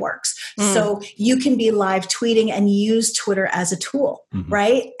media works. So you can be live tweeting and use Twitter as a tool,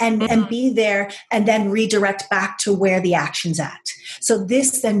 right? And be there and then redirect back to where the action's at. So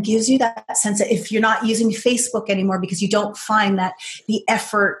this then gives you that sense that if you're not using Facebook anymore because you don't find that the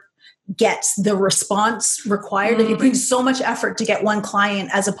effort gets the response required, if you bring so much effort to get one client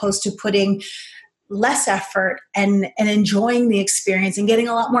as opposed to putting less effort and enjoying the experience and getting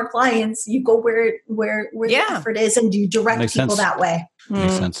a lot more clients, you go where the effort is and you direct people that way.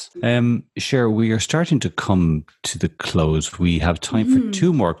 Makes sense. Cher, we are starting to come to the close. We have time for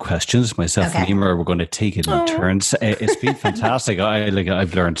two more questions. Myself and Emer, we're going to take it in turns. It's been fantastic.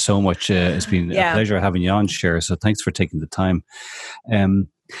 I've learned so much. It's been a pleasure having you on, Cher. So thanks for taking the time.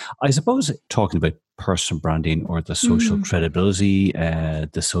 I suppose talking about personal branding or the social credibility,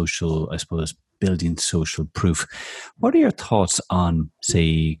 the social, I suppose, building social proof. What are your thoughts on,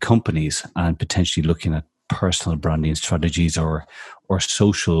 say, companies and potentially looking at personal branding strategies or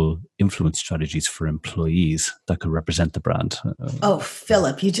social influence strategies for employees that could represent the brand? Oh,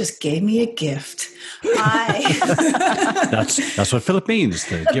 Philip, you just gave me a gift. That's what Philip means.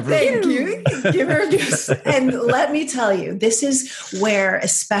 The giver. Thank you. Giver of gifts. And let me tell you, this is where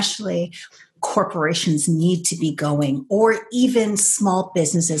especially corporations need to be going, or even small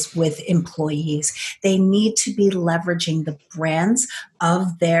businesses with employees. They need to be leveraging the brands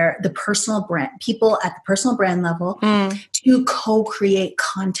of the personal brand, people at the personal brand level to co-create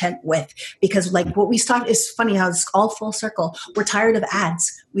content with. Because like what we started is funny how it's all full circle. We're tired of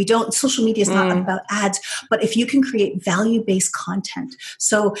ads. Social media is not about ads, but if you can create value-based content.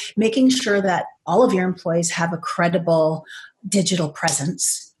 So making sure that all of your employees have a credible digital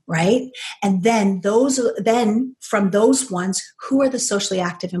presence, right? And then from those ones, who are the socially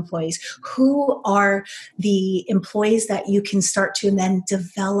active employees? Who are the employees that you can start to then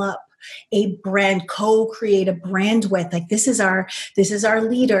develop a brand, co-create a brand with? Like, this is our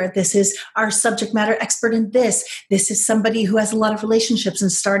leader. This is our subject matter expert in this. This is somebody who has a lot of relationships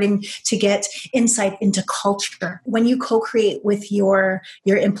and starting to get insight into culture. When you co-create with your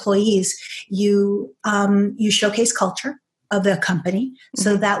employees, you showcase culture of the company.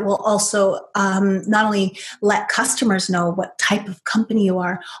 So that will also not only let customers know what type of company you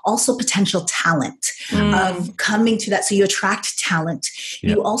are, also potential talent of coming to that. So you attract talent.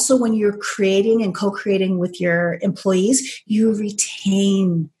 Yeah. You also, when you're creating and co-creating with your employees, you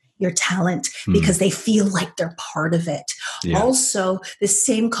retain your talent because they feel like they're part of it. Yeah. Also, the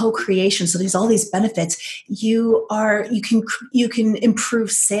same co-creation. So there's all these benefits. You can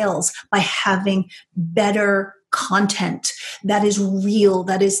improve sales by having better content that is real,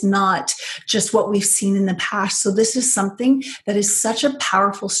 that is not just what we've seen in the past. So this is something that is such a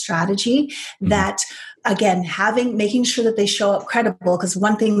powerful strategy that, again, making sure that they show up credible. Because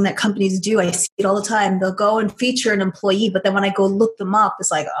one thing that companies do, I see it all the time, they'll go and feature an employee, but then when I go look them up,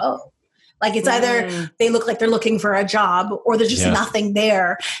 it's like, like it's either they look like they're looking for a job or there's just nothing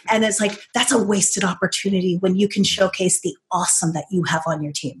there. And it's like, that's a wasted opportunity when you can showcase the awesome that you have on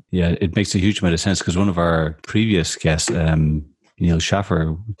your team. Yeah, it makes a huge amount of sense because one of our previous guests, Neil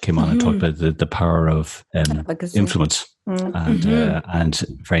Schaffer, came on and talked about the power of influence and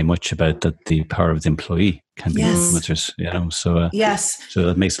very much about that the power of the employee can be influencers, so so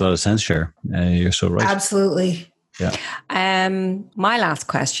that makes a lot of sense, Cher. You're so right. Absolutely. Yeah. My last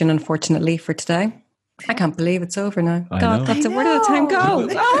question, unfortunately, for today. I can't believe it's over now. God, where did the time go?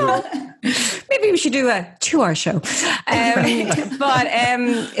 Maybe we should do a 2-hour show. But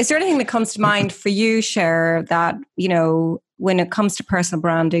is there anything that comes to mind for you, Cher, that, when it comes to personal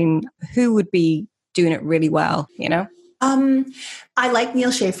branding, who would be doing it really well, I like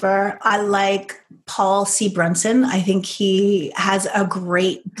Neil Schaffer. I like Paul C. Brunson. I think he has a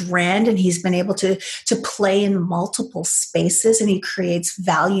great brand and he's been able to play in multiple spaces and he creates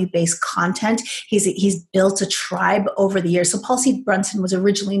value-based content. He's built a tribe over the years. So Paul C. Brunson was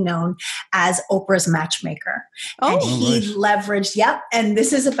originally known as Oprah's matchmaker. And he leveraged, and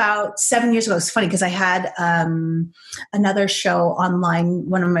this is about 7 years ago. It's funny because I had another show online,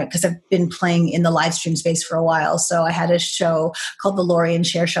 because I've been playing in the live stream space for a while. So I had a show called The Lori and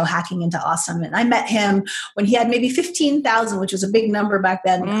Cher Show, Hacking into Awesome. And I met him when he had maybe 15,000, which was a big number back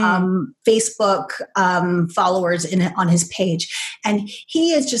then, Facebook followers on his page. And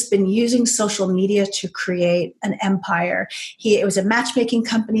he has just been using social media to create an empire. It was a matchmaking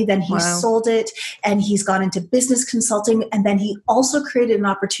company, then he sold it, and he's gone into business consulting. And then he also created an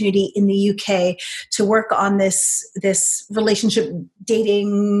opportunity in the UK to work on this relationship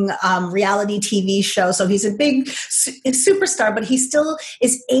dating reality TV show. So he's a big superstar, but he still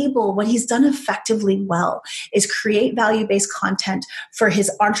is able, what he's done effectively well is create value-based content for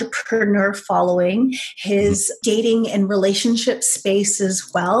his entrepreneur following, his dating and relationship space as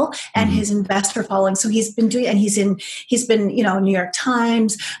well, and his investor following. So he's been doing, and he's been, New York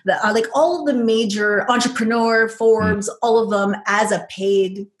Times, like all of the major Entrepreneur, Forbes, all of them as a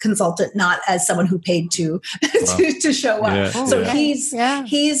paid consultant, not as someone who paid to show up. Yeah. So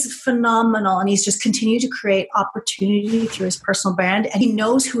he's phenomenal, and he's just continued to create opportunity through his personal brand, and he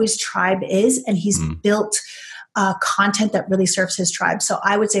knows who his tribe is, and he's built content that really serves his tribe. So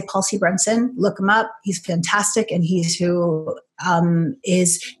I would say Paul C. Brunson, look him up. He's fantastic, and he's who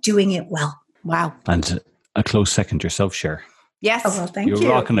is doing it well. Wow. And a close second yourself, Cher. Yes. Oh, well, thank you.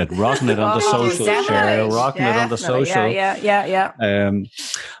 You're rocking it on the social, Cher. Rocking it on the social. Yeah.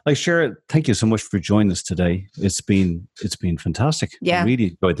 Like, Cher, thank you so much for joining us today. It's been fantastic. Yeah. I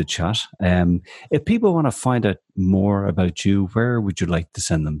really enjoyed the chat. If people want to find out more about you, where would you like to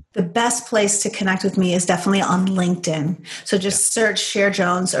send them? The best place to connect with me is definitely on LinkedIn. So just search Cher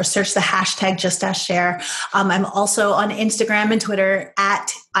Jones or search the hashtag #JustAskSher. I'm also on Instagram and Twitter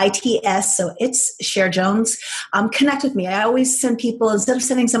at ITS. So it's Cher Jones. Connect with me. I always send people, instead of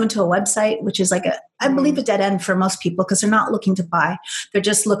sending someone to a website, which is like I believe a dead end for most people because they're not looking to buy. They're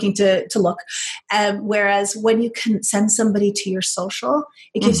just looking to look. Whereas when you can send somebody to your social,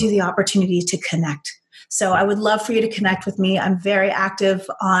 it gives you the opportunity to connect. So I would love for you to connect with me. I'm very active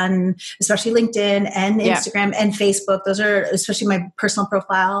on especially LinkedIn and Instagram and Facebook. Those are especially my personal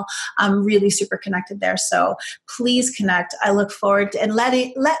profile. I'm really super connected there. So please connect. I look forward to, and let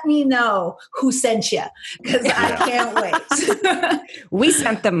me know who sent you, because I can't wait. We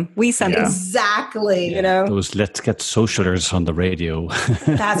sent them. Exactly. Yeah. Those Let's Get Socialers on the radio.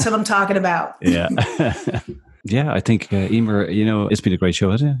 That's what I'm talking about. Yeah. Yeah, I think, Emer, it's been a great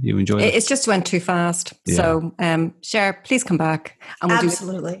show, hasn't it? You enjoyed it? It just went too fast. Yeah. So, Cher, please come back. And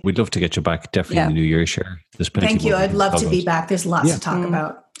absolutely. We'd love to get you back, definitely in the new year, Cher. Thank you. I'd love to be back. There's lots to talk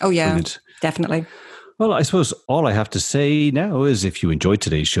about. Oh, yeah, brilliant. Definitely. Well, I suppose all I have to say now is if you enjoyed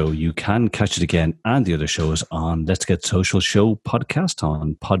today's show, you can catch it again and the other shows on Let's Get Social Show podcast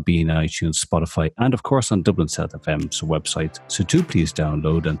on Podbean, iTunes, Spotify, and of course on Dublin South FM's website. So do please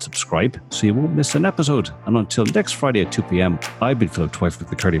download and subscribe so you won't miss an episode. And until next Friday at 2 p.m, I've been Philip Twyford,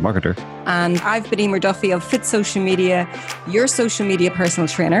 the Curly Marketer. And I've been Emer Duffy of Fit Social Media, your social media personal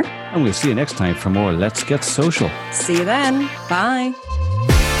trainer. And we'll see you next time for more Let's Get Social. See you then. Bye.